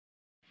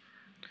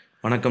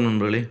வணக்கம்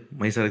நண்பர்களே,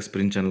 மைசார்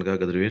எக்ஸ்பீரியன்ஸ் சேனலுக்காக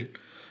கதிர்வேல்.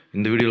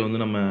 இந்த வீடியோவில் வந்து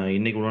நம்ம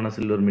இன்றைக்கு உண்டான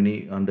silver mini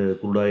and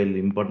crude oil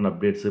important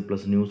updates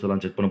plus news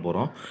எல்லாம் செக் பண்ண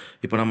போகிறோம்.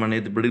 இப்போ நம்ம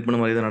நேற்று ப்ரிடிக்ட் பண்ண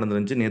மாதிரி தான்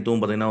நடந்துருந்துச்சு. நேற்றும்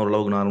பார்த்திங்கன்னா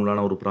ஓரளவுக்கு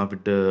நார்மலான ஒரு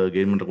ப்ராஃபிட்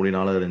கெயின் பண்ணுறக்கூடிய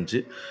நாளாக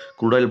இருந்துச்சு.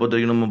 குரூட் ஆயில் பொறுத்த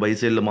வரைக்கும் நம்ம பை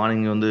சைடில்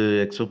மார்னிங் வந்து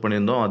எக்ஸ்பெக்ட்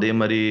பண்ணியிருந்தோம். அதே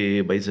மாதிரி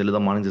பை சைடில்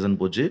தான் மார்னிங் செஷன்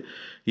போச்சு.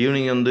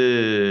 ஈவினிங் வந்து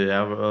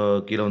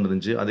கீழே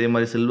வந்துருந்துச்சு. அதே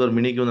மாதிரி சில்வர்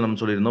மினிக்கு வந்து நம்ம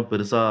சொல்லியிருந்தோம்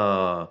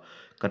பெருசாக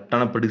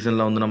கரெக்டான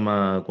ப்ரெடிக்ஷனில் வந்து நம்ம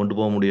கொண்டு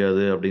போக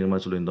முடியாது அப்படிங்கிற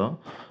மாதிரி சொல்லியிருந்தோம்.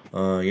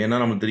 ஏன்னா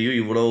நமக்கு தெரியும்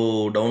இவ்வளோ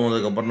டவுன்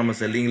வந்ததுக்கப்புறம் நம்ம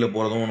செல்லிங்கில்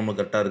போகிறதும் நமக்கு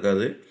கரெக்டாக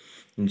இருக்காது.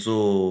 ஸோ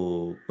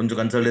கொஞ்சம்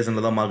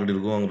கன்சல்டேஷனில் தான் மார்க்கெட்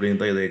இருக்கும் அப்படின்னு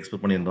தான் இதை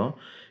எக்ஸ்பெக்ட் பண்ணியிருந்தோம்.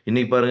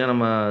 இன்றைக்கி பாருங்கள்,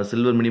 நம்ம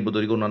சில்வர் மினி பொறுத்த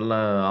வரைக்கும் ஒரு நல்ல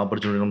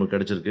ஆப்பர்ச்சுனிட்டி நமக்கு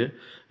கிடச்சிருக்கு.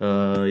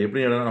 எப்படி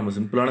கேட்டால் நம்ம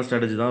சிம்பிளான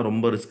ஸ்ட்ராட்டஜி தான்,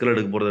 ரொம்ப ரிஸ்கில்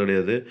எடுக்க போகிறது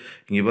கிடையாது.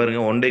 இங்கே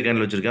பாருங்கள், ஒன் டே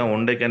கேண்டில் வச்சுருக்கேன்.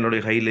 ஒன் டே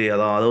கேண்டலோடைய ஹைலே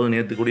அதாவது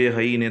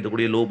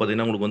நேற்றுக்கூடிய லோ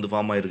பார்த்திங்கன்னா உங்களுக்கு வந்து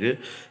ஃபார்ம் ஆயிருக்கு.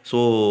 ஸோ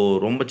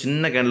ரொம்ப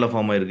சின்ன கேண்டில்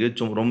ஃபார்ம் ஆயிருக்கு.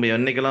 ரொம்ப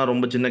என்றைக்கெல்லாம்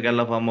ரொம்ப சின்ன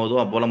கேண்டில் ஃபார்ம் ஆகுதோ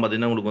அப்போல்லாம்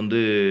பார்த்திங்கன்னா உங்களுக்கு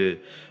வந்து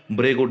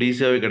பிரேக் அவுட்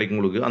ஈஸியாகவே கிடைக்கும்.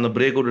 உங்களுக்கு அந்த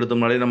பிரேக் அவுட்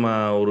எடுத்தோம்னாலே நம்ம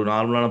ஒரு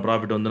நார்மலான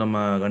ப்ராஃபிட் வந்து நம்ம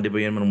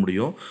கண்டிப்பாக ஏர்ன் பண்ண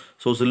முடியும்.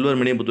 ஸோ சில்வர்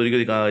மினியை பொறுத்த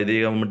வரைக்கும் இதே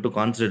மட்டும்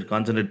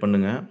கான்சன்ட்ரேட்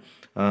பண்ணுங்கள்.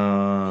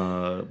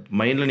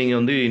 மைண்டில் நீங்கள்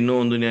வந்து இன்னும்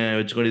வந்து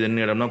வச்சுக்க வேண்டியது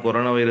என்ன இடம்னா,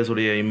 கொரோனா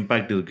வைரஸுடைய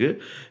இம்பாக்ட் இருக்குது.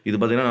 இது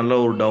பார்த்திங்கன்னா நல்ல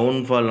ஒரு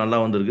டவுன்ஃபால் நல்லா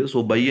வந்திருக்கு. ஸோ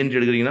பை என்ட்ரி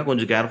எடுக்கிறீங்கன்னா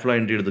கொஞ்சம் கேர்ஃபுல்லாக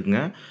என்ட்ரி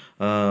எடுத்துக்கங்க.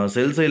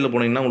 செல் சைடில்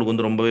போனீங்கன்னா உங்களுக்கு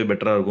வந்து ரொம்பவே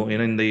பெட்டராக இருக்கும்.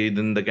 ஏன்னா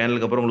இந்த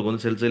கேண்டலுக்கு அப்புறம் உங்களுக்கு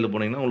வந்து செல் சைடில்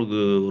போனீங்கன்னா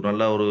உங்களுக்கு ஒரு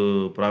நல்ல ஒரு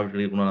ப்ராஃபிட்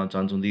கிடைக்கணும்னா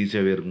சான்ஸ் வந்து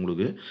ஈஸியாகவே இருக்கும்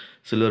உங்களுக்கு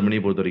சில்வர்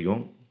மினியை பொறுத்த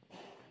வரைக்கும்.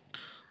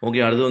 ஓகே,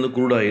 அடுத்து வந்து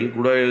க்ரூட்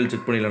ஆயில்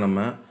செக் பண்ணிடலாம்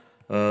நம்ம.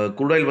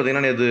 க்ரூட் ஆயில்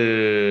பார்த்திங்கன்னா நேற்று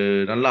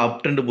நல்லா அப்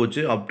ட்ரெண்டு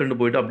போச்சு. அப் ட்ரெண்டு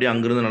போயிட்டு அப்படியே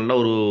அங்கேருந்து நல்லா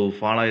ஒரு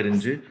ஃபால்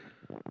ஆயிருந்துச்சு.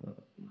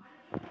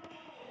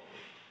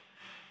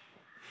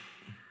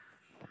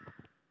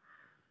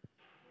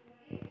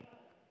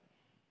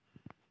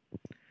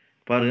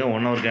 பாருங்கள்,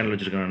 1 ஹவர் கேண்டில்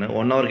வச்சுருக்கேன் நான்.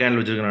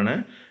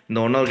 இந்த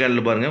 1 ஹவர்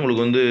கேண்டில் பாருங்கள்,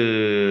 உங்களுக்கு வந்து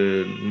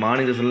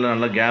மார்னிங் செஷனில்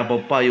நல்லா கேப்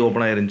அப் ஆகி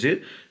ஓப்பன் ஆயிருந்துச்சு.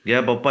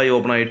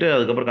 ஓப்பன் ஆகிட்டு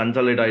அதுக்கப்புறம்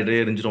கன்சாலிடேட்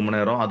ஆகிட்டே இருந்துச்சு ரொம்ப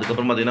நேரம்.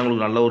 அதுக்கப்புறம் பார்த்திங்கன்னா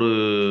உங்களுக்கு நல்ல ஒரு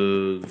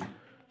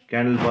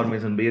கேண்டில்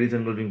ஃபார்மேஷன் பியரிஸ்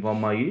என்கல்ஃபிங்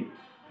ஃபார்ம் ஆகி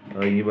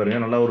இங்கே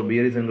பாருங்கள், நல்லா ஒரு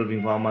பியரிஸ்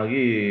என்கல்ஃபிங் ஃபார்ம் ஆகி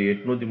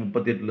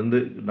 838லேருந்து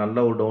நல்ல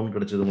ஒரு டவுன்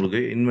கிடச்சிது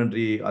உங்களுக்கு.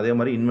 அதே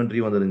மாதிரி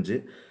இன்வென்ட்ரி வந்துருந்துச்சு.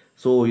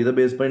 ஸோ இதை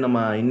பேஸ் பண்ணி நம்ம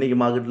இன்றைக்கி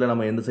மார்க்கெட்டில்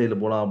நம்ம எந்த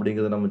சைடில் போகலாம்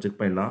அப்படிங்கிறத நம்ம செக்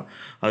பண்ணிடலாம்.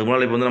 அதுக்கு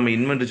முன்னால் இப்போ வந்து நம்ம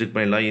இன்வென்ட்ரி செக்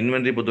பண்ணிடலாம்.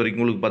 இன்வென்ட்ரி பொறுத்த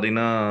வரைக்கும் உங்களுக்கு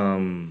பார்த்திங்கன்னா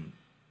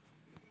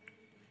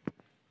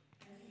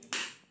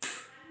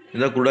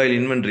இதான் க்ரூட் ஆயில்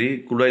இன்வென்ட்ரி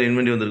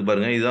வந்துருக்கு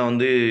பாருங்கள். இதுதான்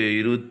வந்து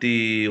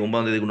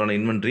 29ஆம் தேதிக்கு உண்டான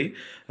இன்வென்ட்ரி.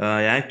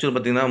 ஆக்சுவல்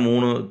பார்த்திங்கன்னா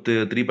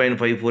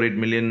 3.548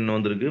 மில்லியன்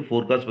வந்திருக்கு.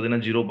 ஃபோர்காஸ்ட்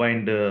பார்த்திங்கன்னா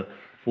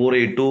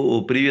 0.482,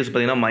 ப்ரீவியஸ்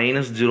பார்த்திங்கன்னா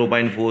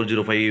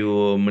 -0.405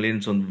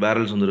 மில்லியன்ஸ்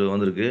பேரல்ஸ்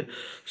வந்திருக்கு.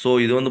 ஸோ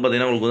இது வந்து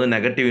பார்த்திங்கன்னா உங்களுக்கு வந்து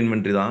நெகட்டிவ்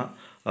இன்வென்ட்ரி தான்.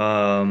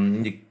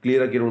 இங்கே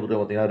கிளியராக கீழே கொடுத்துட்டு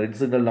பார்த்தீங்கன்னா ரெட்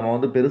சிக்னல் நம்ம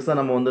வந்து பெருசாக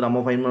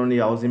நம்ம ஃபைன் பண்ண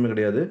வேண்டிய அவசியமே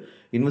கிடையாது.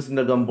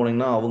 இன்வெஸ்ட்.com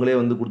போனீங்கன்னா அவங்களே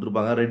வந்து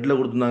கொடுத்துருப்பாங்க. ரெட்டில்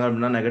கொடுத்துருந்தாங்க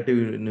அப்படின்னா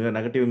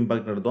நெகட்டிவ்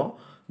இம்பாக்ட் நடத்தும்.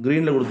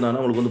 க்ரீனில் கொடுத்தாங்கன்னா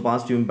உங்களுக்கு வந்து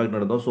பாசிட்டிவ் இம்பாக்ட்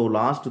நடத்தும். ஸோ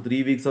லாஸ்ட் 3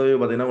 வீக்ஸாகவே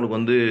பார்த்தீங்கன்னா உங்களுக்கு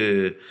வந்து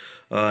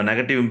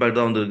நெகட்டிவ் இம்பாக்ட்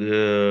தான் வந்திருக்கு.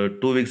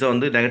 2 வீக்ஸாக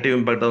வந்து நெகட்டிவ்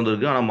இம்பாக்ட் தான்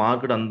வந்திருக்கு. ஆனால்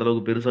மார்க்கெட்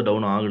அந்தளவுக்கு பெருசாக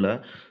டவுன் ஆகலை.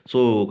 ஸோ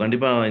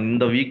கண்டிப்பாக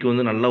இந்த வீக்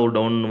வந்து நல்ல ஒரு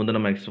டவுன் வந்து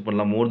நம்ம எக்ஸ்பெக்ட்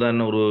பண்ணலாம். மோர்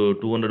தேன் ஒரு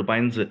 200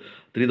 பாயிண்ட்ஸ்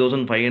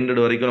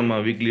 3500 வரைக்கும் நம்ம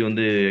வீக்லி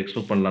வந்து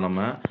எக்ஸ்பெக்ட் பண்ணலாம்.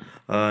 நம்ம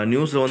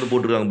நியூஸில் வந்து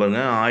போட்டிருக்காங்க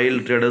பாருங்கள், ஆயில்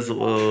ட்ரேடர்ஸ்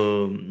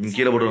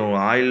கீழே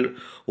போட்டிருக்காங்க. ஆயில்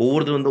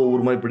ஒவ்வொருத்தரும் வந்து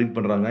ஒவ்வொரு மாதிரி ப்ரிடிக்ட்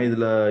பண்ணுறாங்க.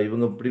 இதில்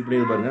இவங்க ப்ரிடிக்ட்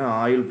பண்ணி பாருங்கள்,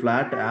 oil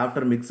flat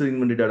after mixed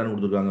inventory டேட்டான்னு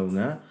கொடுத்துருக்காங்க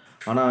இவங்க.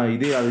 ஆனால்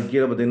அது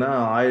கீழே பார்த்தீங்கன்னா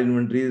oil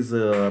inventories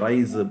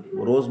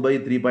rose by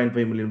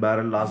 3.5 million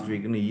barrel last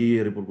வீக்னு EAA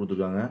report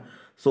கொடுத்துருக்காங்க.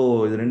 ஸோ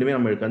இது ரெண்டுமே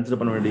நம்ம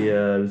கன்சிடர் பண்ண வேண்டிய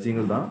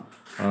விஷயங்கள் தான்.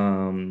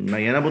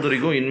 நான் என்னை பொறுத்த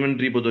வரைக்கும்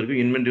இன்வென்ட்ரி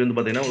வந்து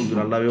பார்த்திங்கன்னா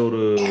உங்களுக்கு நல்லாவே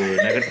ஒரு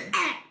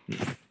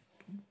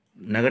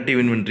நெகட்டிவ்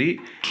இன்வென்ட்ரி.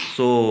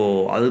 ஸோ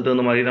அதுக்கு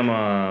தகுந்த மாதிரி நம்ம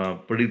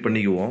ப்ரெடிக்ட்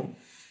பண்ணிக்குவோம்.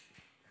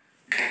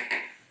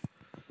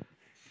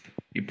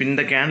 இப்போ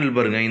இந்த கேண்டில்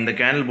பாருங்கள், இந்த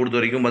கேண்டில் பொறுத்த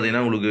வரைக்கும்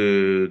பார்த்தீங்கன்னா உங்களுக்கு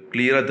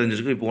கிளியராக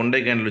தெரிஞ்சிருக்கு. இப்போ ஒன் டே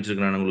கேண்டில்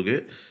வச்சுருக்கேன் நான் உங்களுக்கு.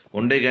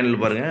 ஒன் டே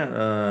கேண்டில் பாருங்கள்,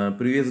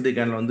 ப்ரீவியஸ் டே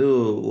கேண்டில் வந்து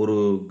ஒரு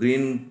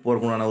க்ரீன்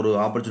போகிறக்குண்டான ஒரு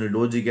ஆப்பர்ச்சுனிட்டி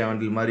டோஜி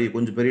கேண்டில் மாதிரி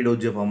கொஞ்சம் பெரிய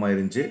டோஜியாக ஃபார்ம்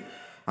ஆயிருந்துச்சு.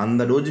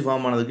 அந்த டோஜி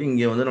ஃபார்ம் ஆனதுக்கு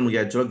இங்கே வந்து நமக்கு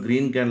ஆக்சுவலாக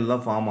க்ரீன் கேண்டில்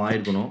தான் ஃபார்ம்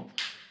ஆகிருக்கணும்.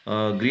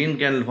 க்ரீன்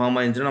கேண்டில் ஃபார்ம்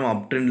ஆயிருந்துச்சுன்னா நம்ம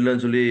அப்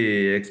ட்ரெண்ட்லன்னு சொல்லி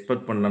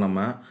எக்ஸ்பெக்ட் பண்ணலாம்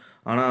நம்ம.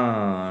 ஆனால்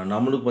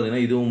நம்மளுக்கு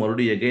பார்த்திங்கன்னா இதுவும்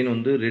மறுபடியும் எகைன்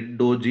வந்து ரெட்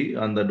டோஜி.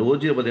 அந்த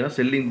டோஜியில் பார்த்திங்கன்னா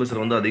செல்லிங்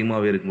ப்ரெஷர் வந்து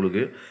அதிகமாகவே இருக்குது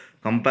உங்களுக்கு.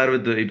 கம்பேர்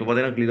வித் இப்போ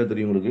பார்த்திங்கன்னா கிளியராக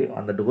தெரியும் உங்களுக்கு.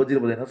 அந்த டோஜியில்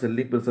பார்த்திங்கன்னா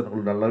செல்லிங் ப்ரெஷர்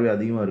உங்களுக்கு நல்லாவே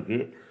அதிகமாக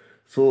இருக்குது.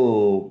 ஸோ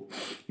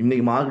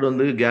இன்றைக்கி மார்க்கெட்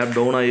வந்து கேப்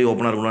டவுன் ஆகி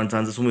ஓப்பன் ஆகக்கூடாது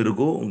சான்சஸும்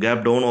இருக்கும்.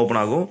 கேப் டவுன்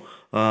ஓப்பன் ஆகும்.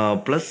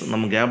 ப்ளஸ்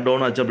நம்ம கேப்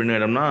டவுன் ஆச்சு அப்படின்னு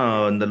இடம்னா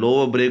இந்த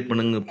லோவை பிரேக்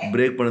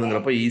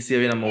பண்ணுங்கிறப்ப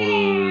ஈஸியாகவே நம்ம ஒரு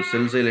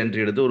செல் சைடில்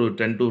என்ட்ரி எடுத்து ஒரு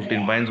 10 to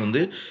 15 பாயிண்ட்ஸ்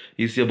வந்து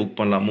ஈஸியாக புக்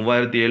பண்ணலாம்.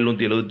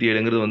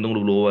 3777 வந்து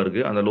உங்களுக்கு லோவாக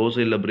இருக்குது. அந்த லோ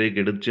சைடில்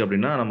பிரேக் எடுத்துச்சு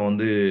அப்படின்னா நம்ம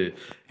வந்து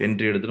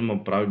என்ட்ரி எடுத்து நம்ம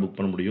ப்ராஃபிட் புக்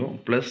பண்ண முடியும்.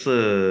 ப்ளஸ்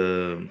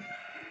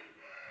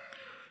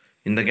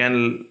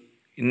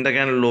இந்த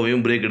கேண்டில்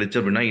லோவையும் பிரேக் அடிச்சு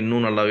அப்படின்னா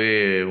இன்னும் நல்லாவே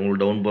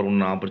உங்களுக்கு டவுன்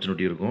போகணும்னு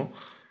ஆப்பர்ச்சுனிட்டி இருக்கும்.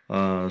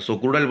 ஸோ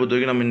crude oil பொறுத்த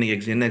வரைக்கும் நம்ம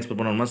இன்னைக்கு என்ன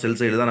எக்ஸ்பெக்ட் பண்ணோம்னா செல்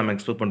சைடு தான் நம்ம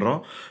எக்ஸ்பெக்ட் பண்ணுறோம்.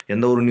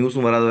 எந்த ஒரு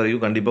நியூஸும் வராத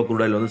வரைக்கும் கண்டிப்பாக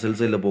crude oil வந்து செல்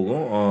சைடில்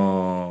போகும்.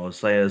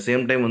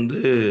 சேம் டைம் வந்து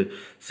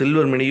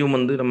சில்வர் மினியும்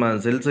வந்து நம்ம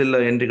செல் சைடில்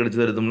என்ட்ரி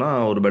கிடச்சது எடுத்தோம்னா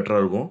ஒரு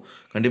பெட்டராக இருக்கும்.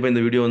 கண்டிப்பாக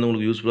இந்த வீடியோ வந்து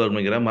உங்களுக்கு யூஸ்ஃபுல்லாக இருக்கும்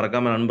நினைக்கிறேன்.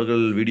 மறக்காமல்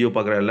நண்பர்கள் வீடியோ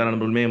பார்க்குற எல்லா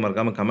நண்பர்களுமே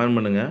மறக்காமல் கமெண்ட்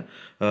பண்ணுங்கள்.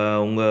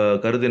 உங்கள்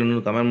கருத்து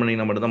என்னென்னு கமெண்ட்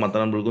பண்ணிங்கன்னா மட்டும்தான்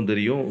மற்ற நண்பர்களுக்கும்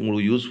தெரியும்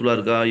உங்களுக்கு யூஸ்ஃபுல்லாக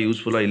இருக்கா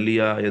யூஸ்ஃபுல்லாக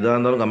இல்லையா எதாக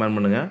இருந்தாலும் கமெண்ட்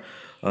பண்ணுங்கள்.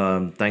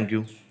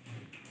 தேங்க்யூ.